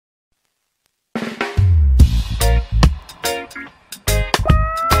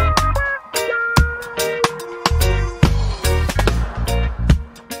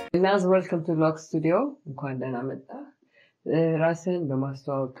Naz, welcome to Log Studio. እንኳን ደህና መጣ። ራስን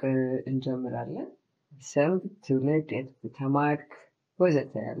በማስተዋወቅ እንጀምራለን። ስም፣ ትውልድ፣ ተማርክ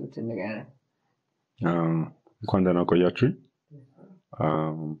ወዘተ ያሉትን ንገረን። እንኳን ደህና ቆያችሁኝ።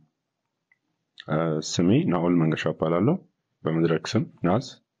 ስሜ ናኦል መንገሻ እባላለሁ። በመድረክ ስም ናዝ።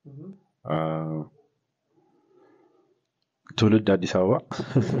 ትውልድ አዲስ አበባ።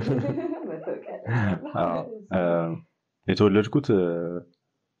 የተወለድኩት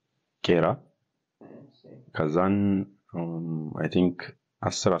ቄራ ከዛን I think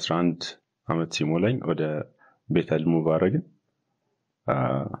 10-11 አመት ሲሞላኝ ወደ ቤተል ሙቭ አደረግን።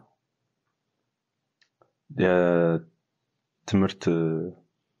 የትምህርት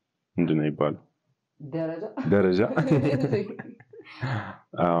ምንድነው ይባላል? ደረጃ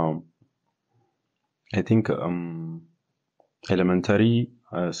I think elementary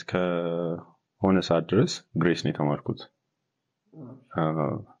እስከ ሆነ ሰዓት ድረስ ግሬስ ነው የተማርኩት።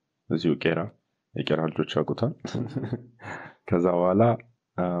 እዚሁ የቄራ ልጆች ያውቁታል። ከዛ በኋላ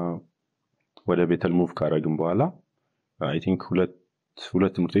ወደ ቤተል ሙቭ ካረግን በኋላ I think ሁለት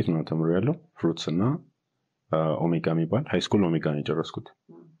ትምህርት ቤት ነው ተምሬያለሁ። ፍሩትስ እና ኦሜጋ የሚባል ሃይ ስኩል ኦሜጋ ነው የጨረስኩት።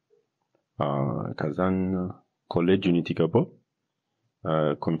 ከዛን ኮሌጅ ዩኒቲ ገባሁ።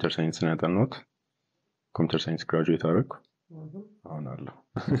 ኮምፒውተር ሳይንስ ነው ያጠናሁት። ኮምፒውተር ሳይንስ ግራጁዌት አደረኩ። አሁን አለሁ።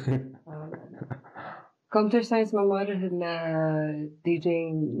 ኮምፒውተር ሳይንስ መማርህ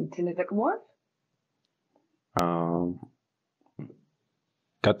ለዲጄይንግ ተጠቅመዋል?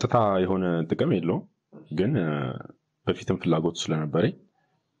 ቀጥታ የሆነ ጥቅም የለውም፣ ግን በፊትም ፍላጎት ስለነበረኝ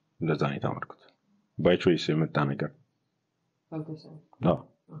እንደዛ ነው የተማርኩት። ባይ ቾይስ የመጣ ነገር። አዎ።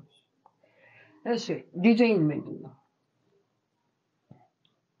 እሺ፣ ዲጄይንግ ምንድን ነው?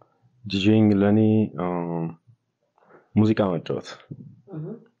 ዲጄይንግ ለኔ ሙዚቃ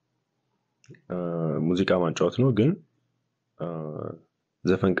ማጫወት ነው፣ ግን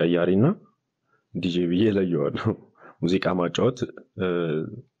ዘፈን ቀያሪና ዲጄ ብዬ ለየዋለሁ። ሙዚቃ ማጫወት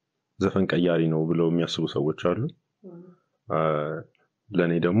ዘፈን ቀያሪ ነው ብለው የሚያስቡ ሰዎች አሉ።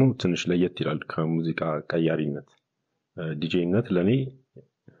 ለኔ ደግሞ ትንሽ ለየት ይላል ከሙዚቃ ቀያሪነት። ዲጄነት ለኔ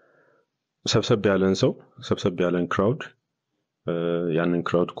ሰብሰብ ያለን ክራውድ፣ ያንን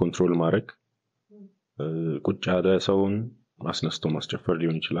ክራውድ ኮንትሮል ማድረግ፣ ቁጭ ያለ ሰውን አስነስቶ ማስጨፈር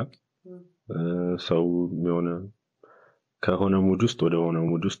ሊሆን ይችላል። ሰው ከሆነ ሙድ ውስጥ ወደ ሆነ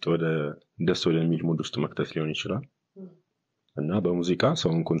ሙድ ውስጥ ወደ ደስ ወደሚል ሙድ ውስጥ መክተት ሊሆን ይችላል። እና በሙዚቃ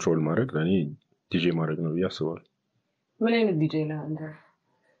ሰውን ኮንትሮል ማድረግ ለኔ ዲጄ ማድረግ ነው ብዬ አስባለሁ። ምን አይነት ዲጄ ነህ አንተ?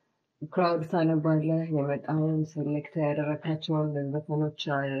 ክራውድ ታነባለህ? የመጣውን ሴሌክት ያደረካቸውን ዘፈኖች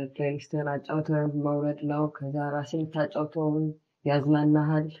ፕሌሊስትህን አጫውተህ መውረድ ነው? ከዛ ራስህን ታጫውተውን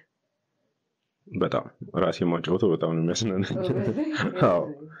ያዝናናሃል? በጣም ራሴን ማጫወተው በጣም ነው የሚያዝናናኝ። አዎ።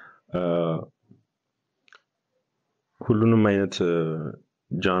 ሁሉንም አይነት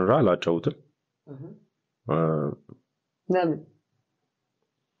ጃንራ አላጫውትም። ለምን?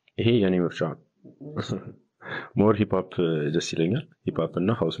 ይሄ የኔ ምርጫ ነው። ሞር ሂፕ ሆፕ ደስ ይለኛል። ሂፕ ሆፕ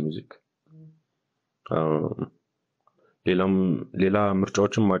እና ሃውስ ሚውዚክ። ሌላ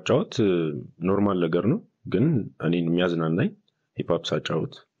ምርጫዎችን ማጫወት ኖርማል ነገር ነው፣ ግን እኔን የሚያዝናናኝ ሂፕ ሆፕ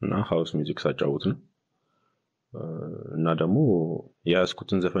ሳጫውት እና ሃውስ ሚውዚክ ሳጫውት ነው። እና ደግሞ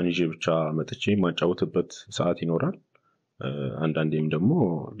ያስኩትን ዘፈን ይዤ ብቻ መጥቼ ማጫወትበት ሰዓት ይኖራል። አንዳንዴም ደግሞ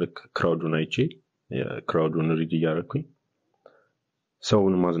ልክ ክራውዱን አይቼ የክራውዱን ሪድ እያደረኩኝ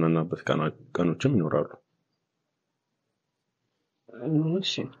ሰውን ማዝናናበት ቀኖችም ይኖራሉ።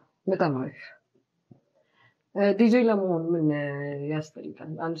 እሺ፣ በጣም አሪፍ። ዲጄ ለመሆን ምን ያስፈልጋል?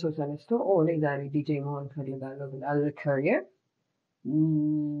 አንድ ሰው ተነስቶ እኔ ዛሬ ዲጄ መሆን ፈልጋለሁ ብሎ as a career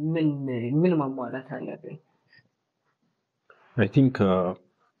ምን ማሟላት አለብኝ? I think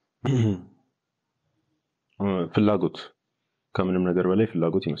ፍላጎት ከምንም ነገር በላይ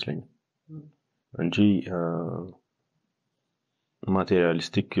ፍላጎት ይመስለኛል እንጂ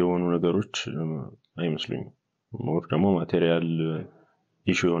ማቴሪያሊስቲክ የሆኑ ነገሮች አይመስሉኝም። ሞር ደግሞ ማቴሪያል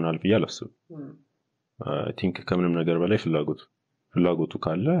ኢሹ ይሆናል ብዬ አላስብም። I think ከምንም ነገር በላይ ፍላጎቱ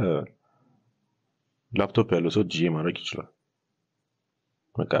ካለ ላፕቶፕ ያለው ሰው ዲጄ ማድረግ ይችላል።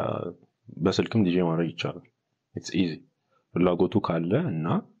 በቃ በስልክም ዲጄ ማድረግ ይቻላል። it's easy። ፍላጎቱ ካለ እና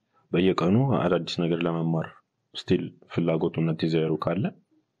በየቀኑ አዳዲስ ነገር ለመማር ስቲል ፍላጎቱና ዲዛይሩ ካለ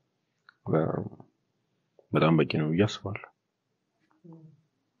በጣም በቂ ነው ብዬ አስባለሁ።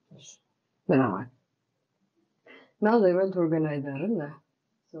 Now the event organizer,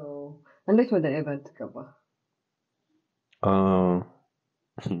 so እንዴት ወደ ኢቨንት ገባ?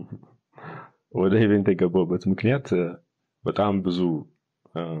 ወደ ኢቨንት የገባሁበት ምክንያት በጣም ብዙ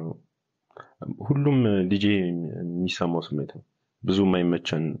ሁሉም ዲጄ የሚሰማው ስሜት ነው። ብዙ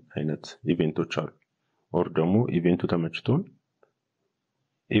የማይመቸን አይነት ኢቨንቶች አሉ። ኦር ደግሞ ኢቨንቱ ተመችቶን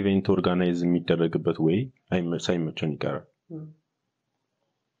ኢቨንት ኦርጋናይዝ የሚደረግበት ወይ ሳይመቸን ይቀራል።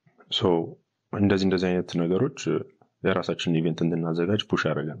 ሶ እንደዚህ አይነት ነገሮች የራሳችንን ኢቨንት እንድናዘጋጅ ፑሽ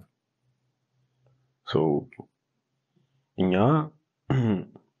ያደርገናል። ሶ እኛ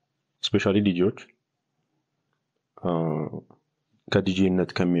ስፔሻሊ ዲጂዎች ከዲጂነት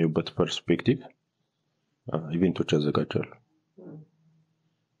ከሚያዩበት ፐርስፔክቲቭ ኢቨንቶች ያዘጋጃሉ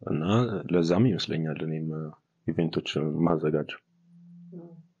እና ለዛም ይመስለኛል እኔም ኢቨንቶች ማዘጋጀው።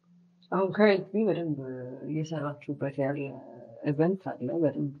 አሁን ከረንትሊ በደንብ እየሰራችሁበት ያለ ኢቨንት አለ፣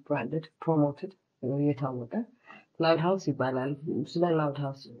 በደንብ ብራንድድ ፕሮሞትድ የታወቀ ላውድ ሃውስ ይባላል። ስለ ላውድ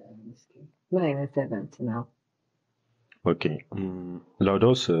ሃውስ ምን አይነት ኢቨንት ነው? ኦኬ ላውድ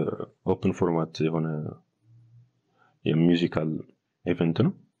ሃውስ ኦፕን ፎርማት የሆነ የሚውዚካል ኢቨንት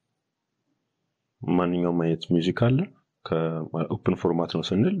ነው። ማንኛውም አይነት ሙዚቃ አለ። ከኦፕን ፎርማት ነው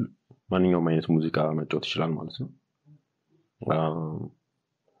ስንል ማንኛውም አይነት ሙዚቃ መጫወት ይችላል ማለት ነው።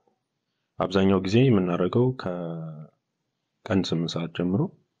 አብዛኛው ጊዜ የምናደርገው ከቀን 8 ሰዓት ጀምሮ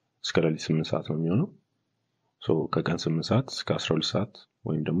እስከ ሌሊት 8 ሰዓት ነው የሚሆነው። ሶ ከቀን 8 ሰዓት እስከ 12 ሰዓት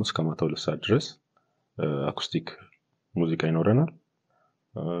ወይም ደግሞ እስከ ማታ 2 ሰዓት ድረስ አኩስቲክ ሙዚቃ ይኖረናል።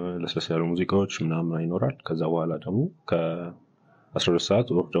 ለስለስ ያሉ ሙዚቃዎች ምናምን ይኖራል። ከዛ በኋላ ደግሞ ከ12 ሰዓት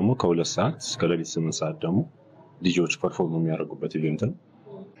ወይም ደግሞ ከ2 ሰዓት እስከ ሌሊት 8 ሰዓት ደግሞ ዲጂዎች ፐርፎርም የሚያደርጉበት ኢቨንት ነው።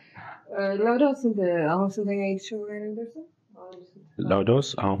 ላውድ ሃውስ አሁን ስንተኛ ኤዲሽን ላይ ነው? ላውድ ሃውስ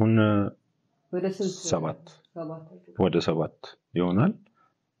አሁን ወደ 7 ይሆናል።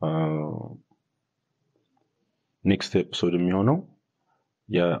 ኔክስት ኤፒሶድ የሚሆነው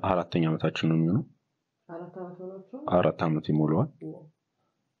የ4ኛ ዓመታችን ነው የሚሆነው። 4 ዓመት ይሞላዋል።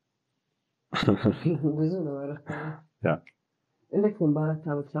 ብዙ ነው ማለት ነው። ያ እንዴት ነው በ4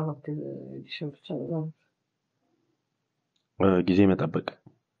 ዓመት 7 ኤዲሽን ብቻ ነው? ጊዜ መጠበቅ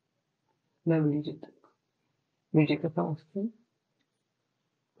ለምን ልጅ ከተማውስጥ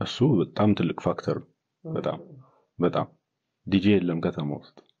እሱ በጣም ትልቅ ፋክተር ነው። በጣም ዲጂ የለም ከተማ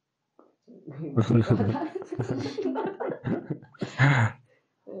ውስጥ።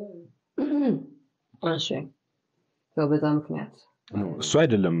 እሺ በዛ ምክንያት እሱ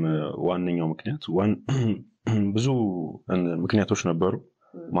አይደለም ዋነኛው ምክንያት። ብዙ ምክንያቶች ነበሩ።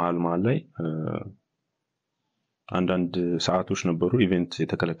 መሀል ላይ አንዳንድ ሰዓቶች ነበሩ፣ ኢቨንት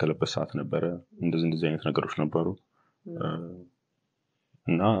የተከለከለበት ሰዓት ነበረ። እንደዚህ አይነት ነገሮች ነበሩ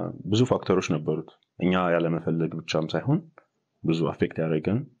እና ብዙ ፋክተሮች ነበሩት። እኛ ያለመፈለግ ብቻም ሳይሆን ብዙ አፌክት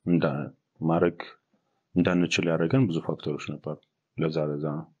ያደረገን እንዳንችል ያደረገን ብዙ ፋክተሮች ነበሩ። ለዛ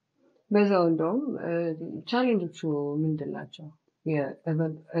ነው በዛው እንደውም ቻሌንጆቹ ምንድን ናቸው?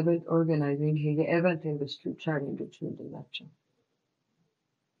 የኢቨንት ኦርጋናይዚንግ የኢቨንት ኢንዱስትሪ ቻሌንጆች ምንድን ናቸው?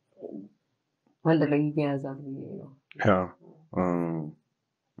 አንድ ላይ ይያዛል ነው። ያ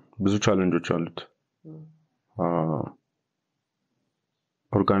ብዙ ቻሌንጆች አሉት።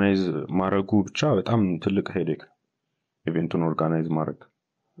 ኦርጋናይዝ ማድረጉ ብቻ በጣም ትልቅ ሄዴክ፣ ኢቨንቱን ኦርጋናይዝ ማድረግ።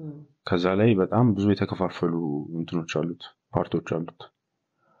 ከዛ ላይ በጣም ብዙ የተከፋፈሉ እንትኖች አሉት፣ ፓርቶች አሉት።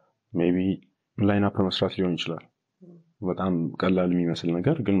 ሜቢ ላይን አፕ መስራት ሊሆን ይችላል። በጣም ቀላል የሚመስል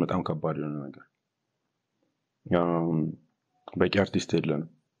ነገር ግን በጣም ከባድ የሆነ ነገር። በቂ አርቲስት የለንም።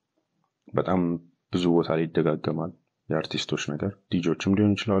 በጣም ብዙ ቦታ ላይ ይደጋገማል የአርቲስቶች ነገር። ዲጂዎችም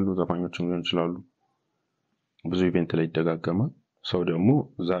ሊሆን ይችላሉ፣ ዘፋኞችም ሊሆን ይችላሉ። ብዙ ኢቨንት ላይ ይደጋገማል። ሰው ደግሞ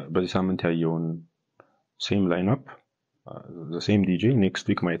በዚህ ሳምንት ያየውን ሴም ላይን አፕ ሴም ዲጂ ኔክስት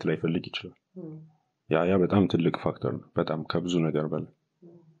ዊክ ማየት ላይ ፈልግ ይችላል። ያ በጣም ትልቅ ፋክተር ነው። በጣም ከብዙ ነገር በላይ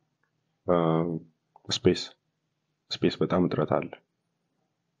ስፔስ በጣም እጥረት አለ።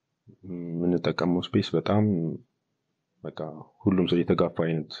 የምንጠቀመው ስፔስ በጣም በቃ ሁሉም ሰው የተጋፋ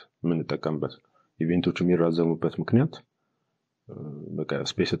አይነት የምንጠቀምበት ኢቨንቶቹ የሚራዘሙበት ምክንያት በቃ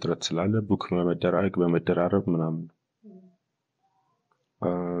ስፔስ እጥረት ስላለ ቡክ በመደራረብ ምናምን።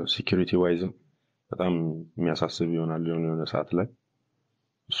 ሴኩሪቲ ዋይዝም በጣም የሚያሳስብ ይሆናል የሆነ ሰዓት ላይ።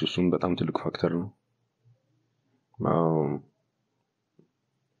 እሱም በጣም ትልቅ ፋክተር ነው።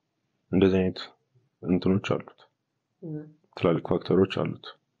 እንደዚህ አይነት እንትኖች አሉት፣ ትላልቅ ፋክተሮች አሉት።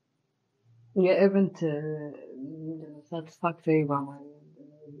 የኢቨንት ሳቲስፋክተሪ ባማኝ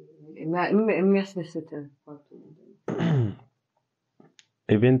የሚያስደስት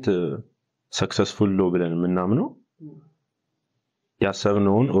ኢቨንት ሰክሰስፉል ነው ብለን የምናምነው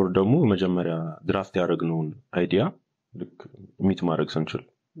ያሰብነውን ኦር ደግሞ መጀመሪያ ድራፍት ያደረግነውን አይዲያ ልክ ሚት ማድረግ ስንችል፣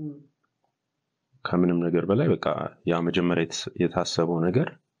 ከምንም ነገር በላይ በቃ ያ መጀመሪያ የታሰበው ነገር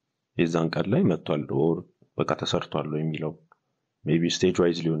የዛን ቀን ላይ መጥቷል ኦር በቃ ተሰርቷል የሚለው ሜቢ ስቴጅ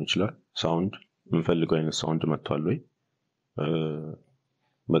ዋይዝ ሊሆን ይችላል። ሳውንድ የምንፈልገው አይነት ሳውንድ መጥቷል ወይ፣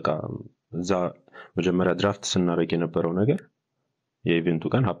 በቃ እዛ መጀመሪያ ድራፍት ስናደርግ የነበረው ነገር የኢቨንቱ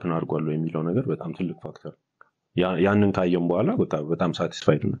ቀን ሀፕን አድርጓል የሚለው ነገር በጣም ትልቅ ፋክተር። ያንን ካየም በኋላ በጣም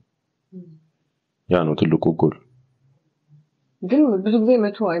ሳቲስፋይድ ነው ያ ነው ትልቁ ጎል ግን ብዙ ጊዜ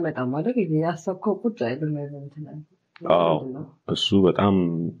መቶ አይመጣም ማለት ያሰብከው ቁጭ አይደለም እንትን እሱ በጣም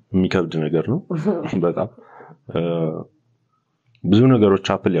የሚከብድ ነገር ነው በጣም ብዙ ነገሮች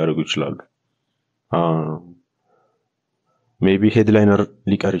አፕል ያደርጉ ይችላሉ maybe headliner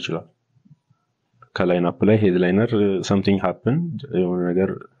ሊቀር ይችላል ከላይን አፕ ላይ headliner something happened የሆነ ነገር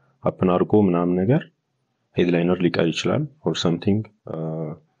happen አድርጎ ምናምን ነገር headliner ሊቀር ይችላል or something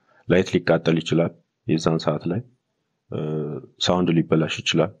ላይት ሊቃጠል ይችላል የዛን ሰዓት ላይ ሳውንድ ሊበላሽ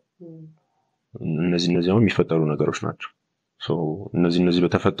ይችላል እነዚህ አሁን የሚፈጠሩ ነገሮች ናቸው so እነዚህ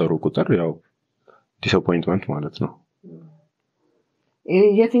በተፈጠሩ ቁጥር ያው ዲስአፖይንትመንት ማለት ነው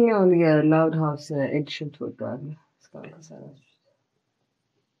የትኛውን የላውድ ሃውስ ኤዲሽን ትወዳለህ እስካሁን ከሰራችሁ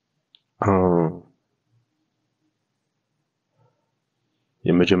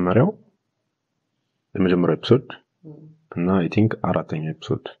የመጀመሪያው ኤፒሶድ እና አይ ቲንክ አራተኛ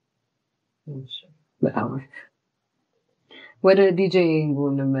ኤፒሶድ በጣም ወደ ዲጄይንግ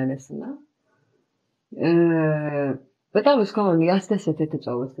እንመለስና በጣም እስካሁን ያስደሰተ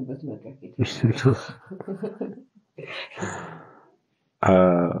ተጫወትበት መድረክ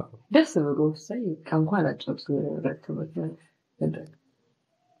ደስ ብሎ ሳይ እንኳን አጫውት ረክበት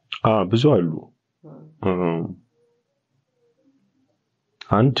ብዙ አሉ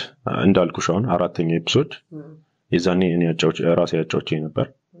አንድ እንዳልኩሽ አሁን አራተኛ ኤፒሶድ የዛኔ እኔ ራሴ ያጫውቼ ነበር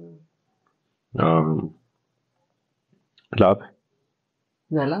ላብ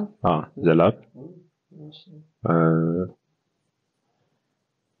ዘላብ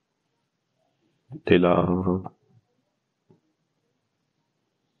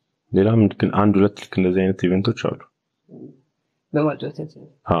ሌላም ግን አንድ ሁለት ልክ እንደዚህ አይነት ኢቨንቶች አሉ በማጫወት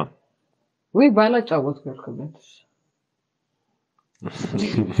ወይ ባላጫወት ከርከበት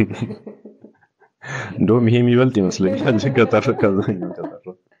እንደውም ይሄ የሚበልጥ ይመስለኛል ከዛኛው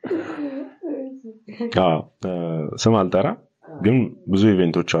ስም አልጠራ ግን ብዙ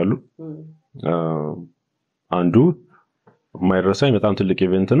ኢቨንቶች አሉ አንዱ የማይረሳኝ በጣም ትልቅ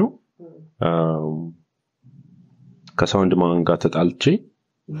ኢቨንት ነው ከሳውንድ ማን ጋር ተጣልቼ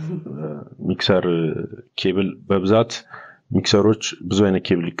ሚክሰር ኬብል በብዛት ሚክሰሮች ብዙ አይነት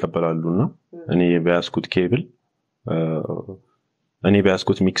ኬብል ይቀበላሉና እኔ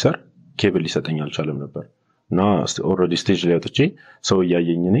በያዝኩት ሚክሰር ኬብል ሊሰጠኝ አልቻለም ነበር እና ኦሬዲ ስቴጅ ላይ ወጥቼ ሰው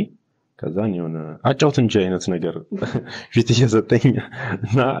ያያየኝ ነኝ ከዛን የሆነ አጫውት እንጂ አይነት ነገር ፊት እየሰጠኝ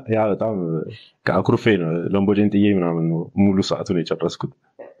እና ያ በጣም ከአኩርፌ ነው ለምቦጀን ጥዬ ምናምን ነው ሙሉ ሰዓቱን የጨረስኩት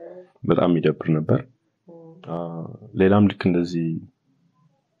በጣም ይደብር ነበር ሌላም ልክ እንደዚህ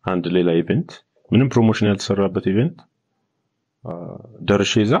አንድ ሌላ ኢቨንት ምንም ፕሮሞሽን ያልተሰራበት ኢቨንት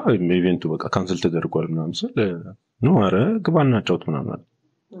ደርሼዛ ኢቨንቱ በቃ ካንሰል ተደርጓል ምናምን ስል ነው አረ ግባና አጫውት ምናምን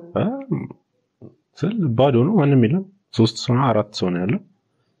ስል ባዶ ነው ማንም የለም 3 ሰው 4 ሰው ነው ያለው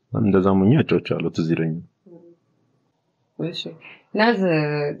እንደዛም ሆኜ አጫውቻለሁ ትዝ ይለኛል እሺ ናዝ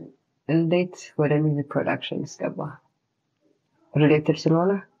እንዴት ወደ ሚውዚክ ፕሮዳክሽን ስገባ ሪሌትድ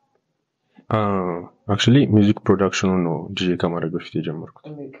ስለሆነ actually music production ነው ዲጄ ከማድረግ በፊት የጀመርኩት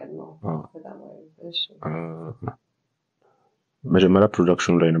መጀመሪያ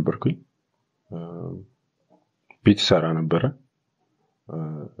ፕሮዳክሽኑ ላይ ነበርኩኝ ቢት ሰራ ነበረ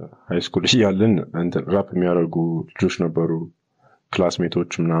ሃይ ስኩል እያለን እንትን ራፕ የሚያደርጉ ልጆች ነበሩ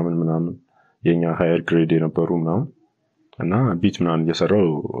ክላስሜቶች ምናምን የኛ ሃየር ግሬድ የነበሩ ምናምን እና ቢት ምናምን እየሰራው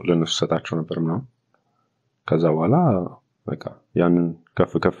ለነሱ ሰጣቸው ነበር ምናምን ከዛ በኋላ በቃ ያንን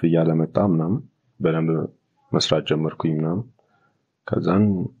ከፍ እያለ መጣ ምናምን በደንብ መስራት ጀመርኩኝ ምናምን ከዛን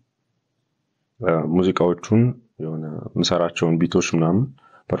ሙዚቃዎቹን የሆነ ምሰራቸውን ቢቶች ምናምን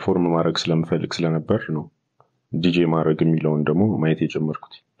ፐርፎርም ማድረግ ስለምፈልግ ስለነበር ነው ዲጄ ማድረግ የሚለውን ደግሞ ማየት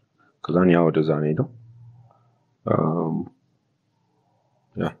የጀመርኩት ከዛን ያ ወደዛ ነው ሄደው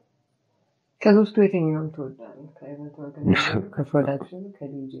ያ ከሶስቱ የትኛውን ትወዳለህ ከፕሮዳክሽን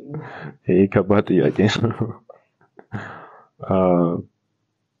ከዲጄ ይሄ ከባድ ጥያቄ ነው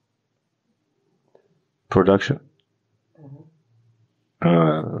production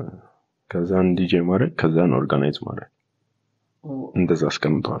ከዛን ዲጄ ማድረግ ከዛን ኦርጋናይዝ ማድረግ እንደዛ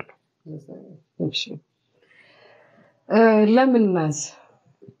አስቀምጠዋል እሺ ለምን ናዝ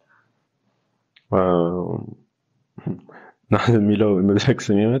የሚለው መድረክ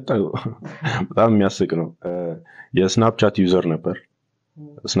ስም የመጣው በጣም የሚያስቅ ነው የስናፕቻት ዩዘር ነበር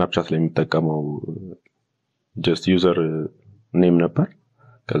ስናፕቻት ላይ የሚጠቀመው ጀስት ዩዘር ኔም ነበር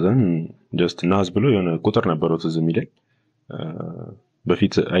ከዛን ጀስት ናዝ ብሎ የሆነ ቁጥር ነበረው ትዝ የሚለኝ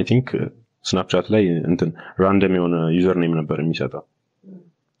በፊት አይ ቲንክ ስናፕቻት ላይ እንትን ራንደም የሆነ ዩዘር ኔም ነበር የሚሰጠው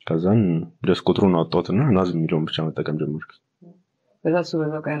ከዛን ጀስት ቁጥሩን አወጣሁትና ናዝ የሚለውን ብቻ መጠቀም ጀመርኩ በዛሱ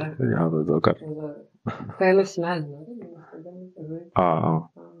በዛው ቀረ ያ በዛው ቀረ famous man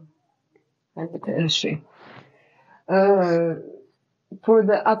industry. For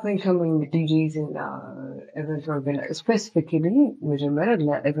the up and coming DJs and event organizers, specifically መጀመሪያ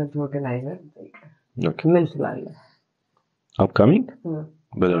ለevent organizer ምን ትላለህ? upcoming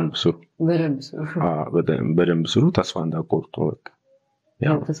በደንብ ስሩ ተስፋ እንዳቆርጡ በቃ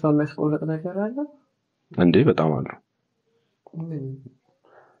ያው ተስፋ መስቆረጥ ነገር አለ እንዴ በጣም አለ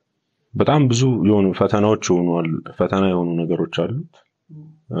በጣም ብዙ የሆኑ ፈተናዎች ሆኗል ፈተና የሆኑ ነገሮች አሉት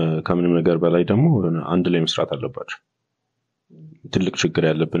ከምንም ነገር በላይ ደግሞ አንድ ላይ መስራት አለባቸው ትልቅ ችግር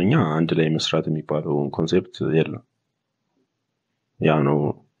ያለብንኛ አንድ ላይ መስራት የሚባለው ኮንሴፕት የለም ያ ነው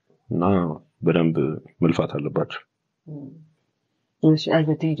እና በደንብ መልፋት አለባቸው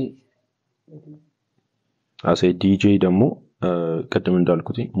as a DJ ደግሞ ቀደም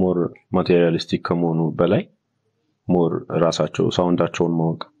እንዳልኩት ሞር ማቴሪያሊስቲክ ከመሆኑ በላይ ሞር ራሳቸው ሳውንዳቸውን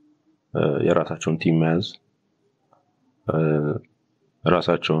ማወቅ የራሳቸውን ቲም መያዝ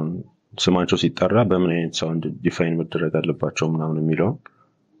ራሳቸውን ስማቸው ሲጠራ በምን አይነት ሳውንድ ዲፋይን መደረግ አለባቸው ምናምን የሚለው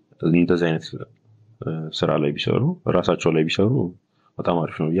እንደዚህ አይነት ስራ ላይ ቢሰሩ ራሳቸው ላይ ቢሰሩ በጣም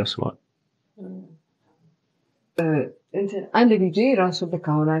አሪፍ ነው ያስባል አንድ ዲጄ ራሱ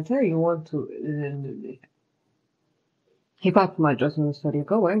በካውናተ you want to ሂፕ ሆፕ ማጫወት ነው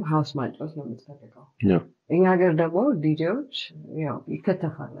የምትፈልገው ወይም ሃውስ ማጫወት ነው የምትፈልገው እኛ ሀገር ደግሞ ዲጄዎች ያው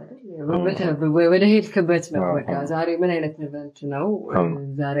ይከተፋል አይደል ወደ ሄድክበት ነው በቃ ዛሬ ምን አይነት ኢቨንት ነው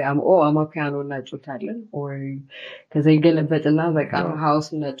ዛሬ አማፒያኖ እናጫወታለን ወይ ከዛ ይገለበጥና በቃ ሃውስ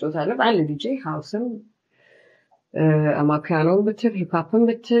እናጫወታለን አንድ ዲጄ ሃውስም አማፒያኖ ብትል ሂፕ ሆፕም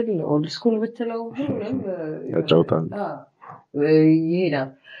ብትል ኦልድ ስኩል ብትለው ሁሉም ያጫውታል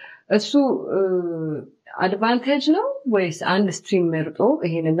ይሄዳል እሱ አድቫንቴጅ ነው ወይስ አንድ ስትሪም መርጦ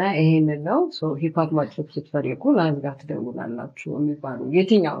ይሄንን ነው ሶ ሂፕ ሆፕ ማጫወት ስትፈልጉ ላንጋት ደውላላችሁ የሚባለው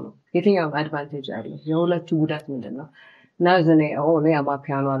የትኛው አድቫንቴጅ አለ የሁለቱ ጉዳት ምንድነው ናዘኔ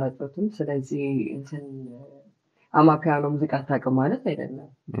አማፒያኖ አላጫወትም ስለዚህ እንትን አማፒያኖ ሙዚቃ ታውቅ ማለት አይደለም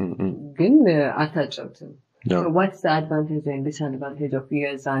ግን አታጫውትም So what's the advantage and disadvantage of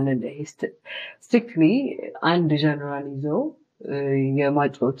yours and strictly and generally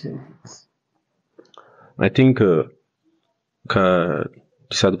የማጫወት I think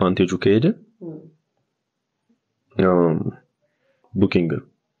ከዲስአድቫንቴጁ ከሄደ ቡኪንግ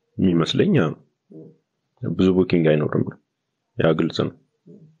የሚመስለኝ ብዙ ቡኪንግ አይኖርም ያ ግልጽ ነው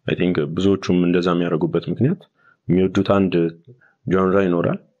I think ብዙዎቹም እንደዛ የሚያደርጉበት ምክንያት የሚወዱት አንድ ጆንራ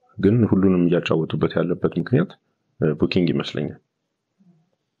ይኖራል ግን ሁሉንም እያጫወቱበት ያለበት ምክንያት ቡኪንግ ይመስለኛል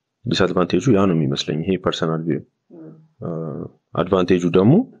ዲስአድቫንቴጁ ያ ነው የሚመስለኝ ይሄ ፐርሰናል ቪው አድቫንቴጁ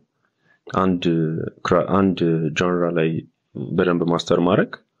ደግሞ አንድ ጆንራ ላይ በደንብ ማስተር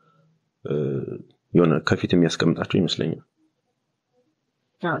ማድረግ የሆነ ከፊት የሚያስቀምጣቸው ይመስለኛል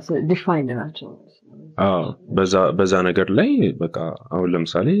ዲፋይን ናቸው በዛ ነገር ላይ በቃ አሁን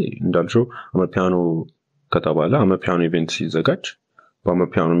ለምሳሌ እንዳልሽው አማፒያኖ ከተባለ አማፒያኖ ኢቨንት ሲዘጋጅ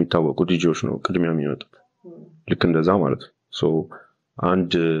በአማፒያኖ የሚታወቁ ዲጂዎች ነው ቅድሚያ የሚመጡት ልክ እንደዛ ማለት ሶ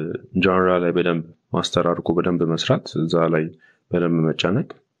አንድ ጆንራ ላይ በደንብ ማስተር አድርጎ በደንብ መስራት እዛ ላይ በደንብ መጫነቅ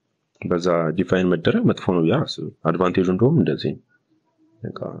በዛ ዲፋይን መደረግ መጥፎ ነው ያስብ አድቫንቴጁ እንደውም እንደዚህ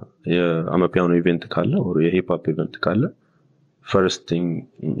በቃ የአማፒያኖ ኢቨንት ካለ or የሂፕ ሆፕ ኢቨንት ካለ ፈርስት ቲንግ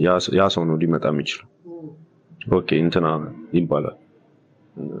ያ ሰው ነው ሊመጣ የሚችለው ኦኬ እንትና ይባላል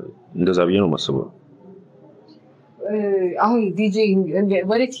እንደዛ ብዬ ነው ማስበው አሁን ዲጄ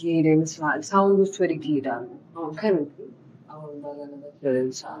ወዴት ይሄዳል ይመስላል ሳውንዶች ወዴት ይሄዳሉ አሁን አሁን ባለበት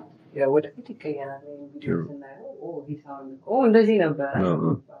ሳውንድ ወደፊት ይቀየራል ቪዲዮ ስናየው ይሄ ሳውንድ እንደዚህ ነበር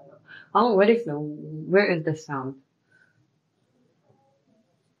አሁን ወዴት ነው where is the sound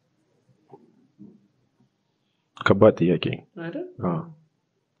ከባድ ጥያቄ አይደል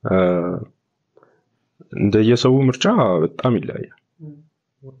እንደየሰው ምርጫ በጣም ይለያያል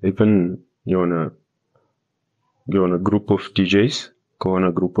even የሆነ ግሩፕ ኦፍ ዲጄስ ከሆነ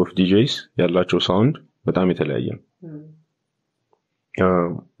ግሩፕ ኦፍ ዲጄስ ያላቸው ሳውንድ በጣም የተለያየ ነው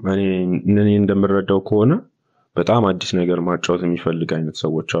እኔ እንደምረዳው ከሆነ በጣም አዲስ ነገር ማጫወት የሚፈልግ አይነት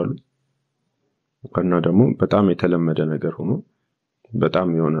ሰዎች አሉ እና ደግሞ በጣም የተለመደ ነገር ሆኖ በጣም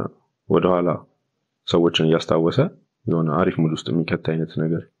የሆነ ወደኋላ ሰዎችን ያስታወሰ የሆነ አሪፍ ሙድ ውስጥ የሚከት አይነት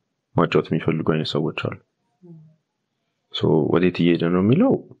ነገር ማጫወት የሚፈልጉ አይነት ሰዎች አሉ ሶ ወዴት ይሄደ ነው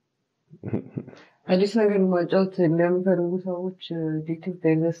የሚለው አዲስ ነገር ማጫወት ለሚፈልጉ ሰዎች ዲቴል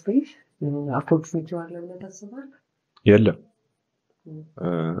ዳይቨርሲቲ አፕሮክሲሜት አለ ብለህ ታስባለህ የለም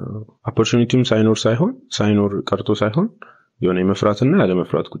ኦፖርቹኒቲም ሳይኖር ቀርቶ ሳይሆን የሆነ የመፍራትና ያለ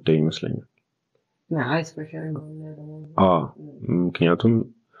መፍራት ጉዳይ ይመስለኛል ምክንያቱም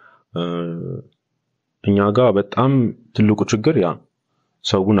እኛ ጋር በጣም ትልቁ ችግር ያ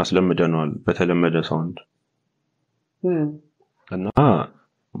ሰውን አስለምደናል በተለመደ ሳውንድ እና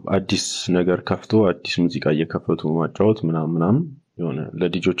አዲስ ነገር ከፍቶ አዲስ ሙዚቃ እየከፈቱ ማጫወት ምናምን የሆነ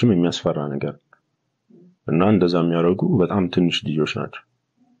ለዲጆችም የሚያስፈራ ነገር እና እንደዛ የሚያደርጉ በጣም ትንሽ ዲጆች ናቸው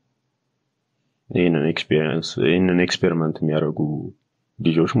ይሄንን ኤክስፔሪመንት የሚያደርጉ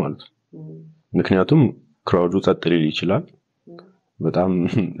ዲጆች ማለት ነው ምክንያቱም ክራውዱ ጸጥ ሊል ይችላል በጣም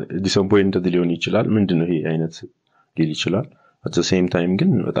ዲስአፖይንትድ ሊሆን ይችላል ምንድነው ይሄ አይነት ሊል ይችላል at the same time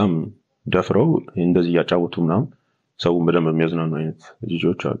ግን በጣም ደፍረው እንደዚህ ያጫወቱ ምናምን ሰውን በደንብ የሚያዝናኑ አይነት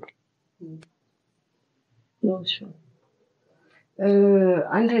ዲጆች አሉ እሺ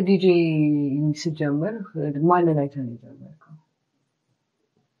አንተ ዲጄ ሲጀምር ማንን አይተህ ነው የጀመርከው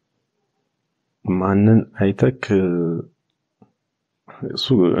ማንን አይተክ እሱ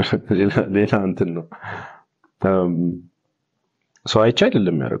ሌላ እንትን ነው ሰው አይቼ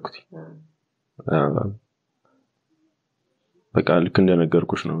አይደለም ያደረኩት በቃ ልክ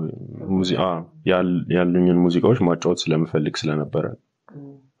እንደነገርኩሽ ነው ሙዚቃ ያሉኝን ሙዚቃዎች ማጫወት ስለምፈልግ ስለነበረ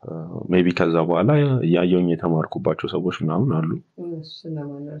ሜቢ ከዛ በኋላ ያየውኝ የተማርኩባቸው ሰዎች ምናምን አሉ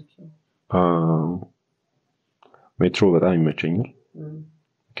ስለማናቸው ሜትሮ በጣም ይመቸኛል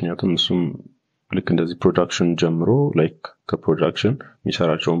ምክንያቱም እሱም ልክ እንደዚህ ፕሮዳክሽን ጀምሮ ላይክ ከፕሮዳክሽን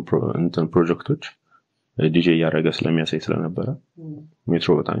የሚሰራቸው እንትን ፕሮጀክቶች ዲጄ ያረጋ ስለሚያሳይ ስለነበረ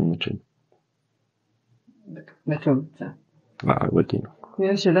ሜትሮ በጣም ይመቸኛል ሜትሮ ወዲ ነው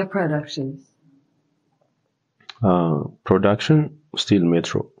የሽለ ፕሮዳክሽን ስቲል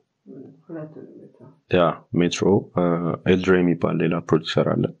ሜትሮ ያ ሜትሮ ኤልድሬም ይባል ሌላ ፕሮዲዩሰር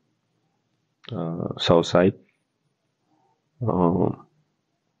አለ ሳውሳይድ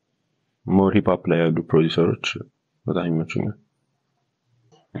ሞር ሂፕ ሆፕ ላይ ያሉ ፕሮዲዩሰሮች በጣም ይመቹኛል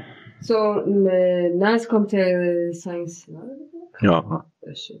so nice computer science ያ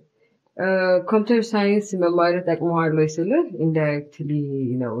እሺ computer science መማር ተጠቅመዋል ወይ ስልህ ኢንዳይሬክትሊ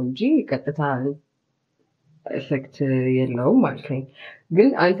ነው እንጂ ቀጥታ ኤፌክት የለውም ማለት ነው ግን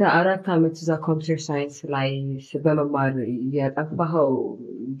አንተ 4 አመት እዛ ኮምፒውተር ሳይንስ ላይ በመማር ያጠፋኸው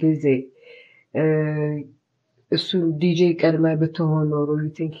ጊዜ እሱ ዲጄ ቀድማ ብትሆን ኖሮ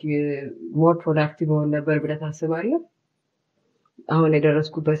you think more productive ሆነ ነበር ብለህ ታስባለህ አሁን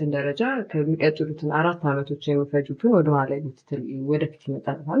የደረስኩበትን ደረጃ ከሚቀጥሉትን 4 አመቶች የሚፈጁትን ወደ ኋላ ወደፊት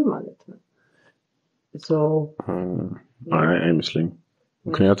ይመጣል ማለት ነው so አይመስለኝም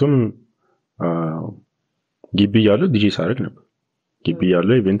ምክንያቱም ግቢ ያለው ዲጄ ሳረግ ነበር ግቢ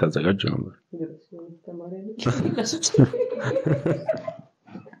ያለው ኢቨንት አዘጋጅ ነበር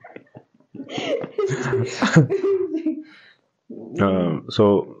so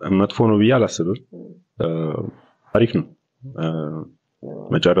መጥፎ ነው ብዬ አላስብም አሪፍ ነው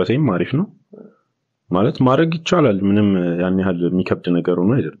መጨረሻም አሪፍ ነው ማለት ማድረግ ይቻላል ምንም ያን ያህል የሚከብድ ነገር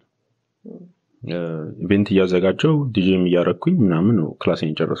ነው አይደለም ኢቨንት ያዘጋጀው ዲጄም ያረኩኝ ምናምን ነው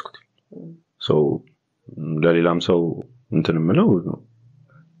ክላሴን ጨረስኩት so ለሌላም ሰው እንትንምለው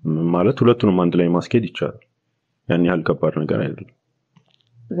ማለት ሁለቱንም አንድ ላይ ማስኬድ ይቻላል ያን ያህል ከባድ ነገር አይደለም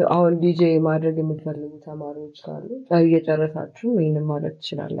አሁን ዲጄ ማድረግ የምትፈልጉ ተማሪዎች ካሉ እየጨረሳችሁ ወይንም ማለት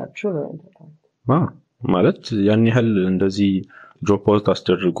ትችላላችሁ ነው ማለት ያን ያህል እንደዚህ ድሮፕ አውት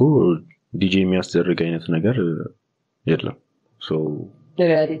አስደርጎ ዲጄ የሚያስደርግ አይነት ነገር የለም so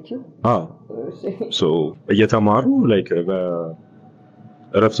reality so እየተማሩ ላይክ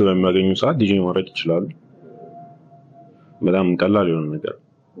በእረፍት በሚያገኙ ሰዓት ዲጄ ማድረግ ይችላሉ በጣም ቀላል የሆነ ነገር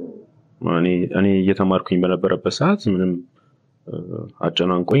እኔ እየተማርኩኝ በነበረበት ሰዓት ምንም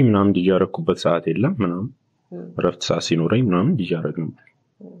አጨናንቆኝ ምናምን ዲጄ ያረኩበት ሰዓት የለም ምናምን እረፍት ሰዓት ሲኖረኝ ምናምን ዲጄ ያረግ ነበር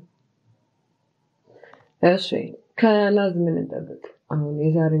እሺ ከናዝ ምን እንደበቅ አሁን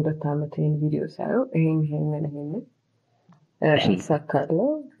የዛሬ 2 አመት ይሄን ቪዲዮ ሳየው ይሄን አሳካለሁ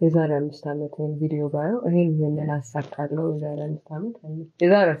የዛሬ 5 አመት ይሄን ቪዲዮ ባየው ይሄን አሳካለሁ የዛሬ 5 አመት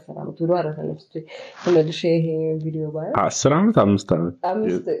የዛሬ 10 አመት ወደ አራት አመት ተመልሼ ይሄ ቪዲዮ ባየው 10 አመት 5 አመት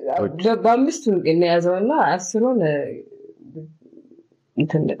በአምስቱ ግን ያዘውና 10ን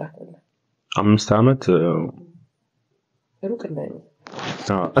እንትን እንደታለ 5 አመት ሩቅ እንዳይ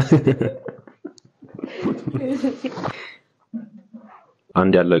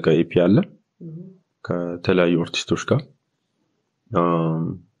አንድ ያለቀ ኢፒ አለ ከተለያዩ አርቲስቶች ጋር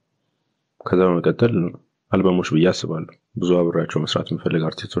ከዛ በመቀጠል አልበሞች ብዬ አስባለሁ ብዙ አብራቸው መስራት የምፈልግ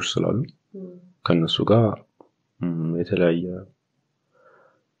አርቲስቶች ስላሉ ከነሱ ጋር የተለያየ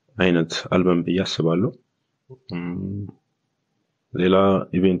አይነት አልበም ብዬ አስባለሁ ሌላ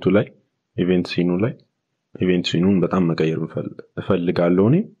ኢቨንት ሲኑን በጣም መቀየር እፈልጋለሁ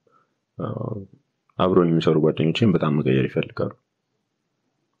እኔ አብሮኝ የሚሰሩ ጓደኞቼን በጣም መቀየር ይፈልጋሉ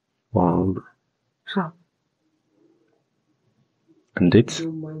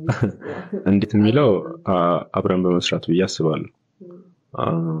እንዴት የሚለው አብረን በመስራት ብዬ አስባለሁ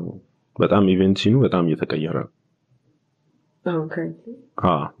በጣም ኢቨንት ሲኑ በጣም እየተቀየረ ነው። ኦኬ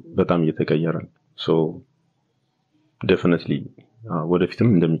በጣም እየተቀየረ ነው። ሶ ዴፊኒትሊ ወደፊትም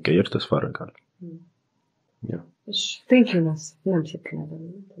እንደሚቀየር ተስፋ አደርጋለሁ። Thank you, Nas.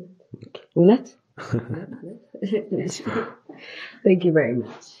 Thank you very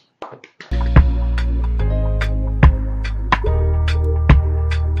much.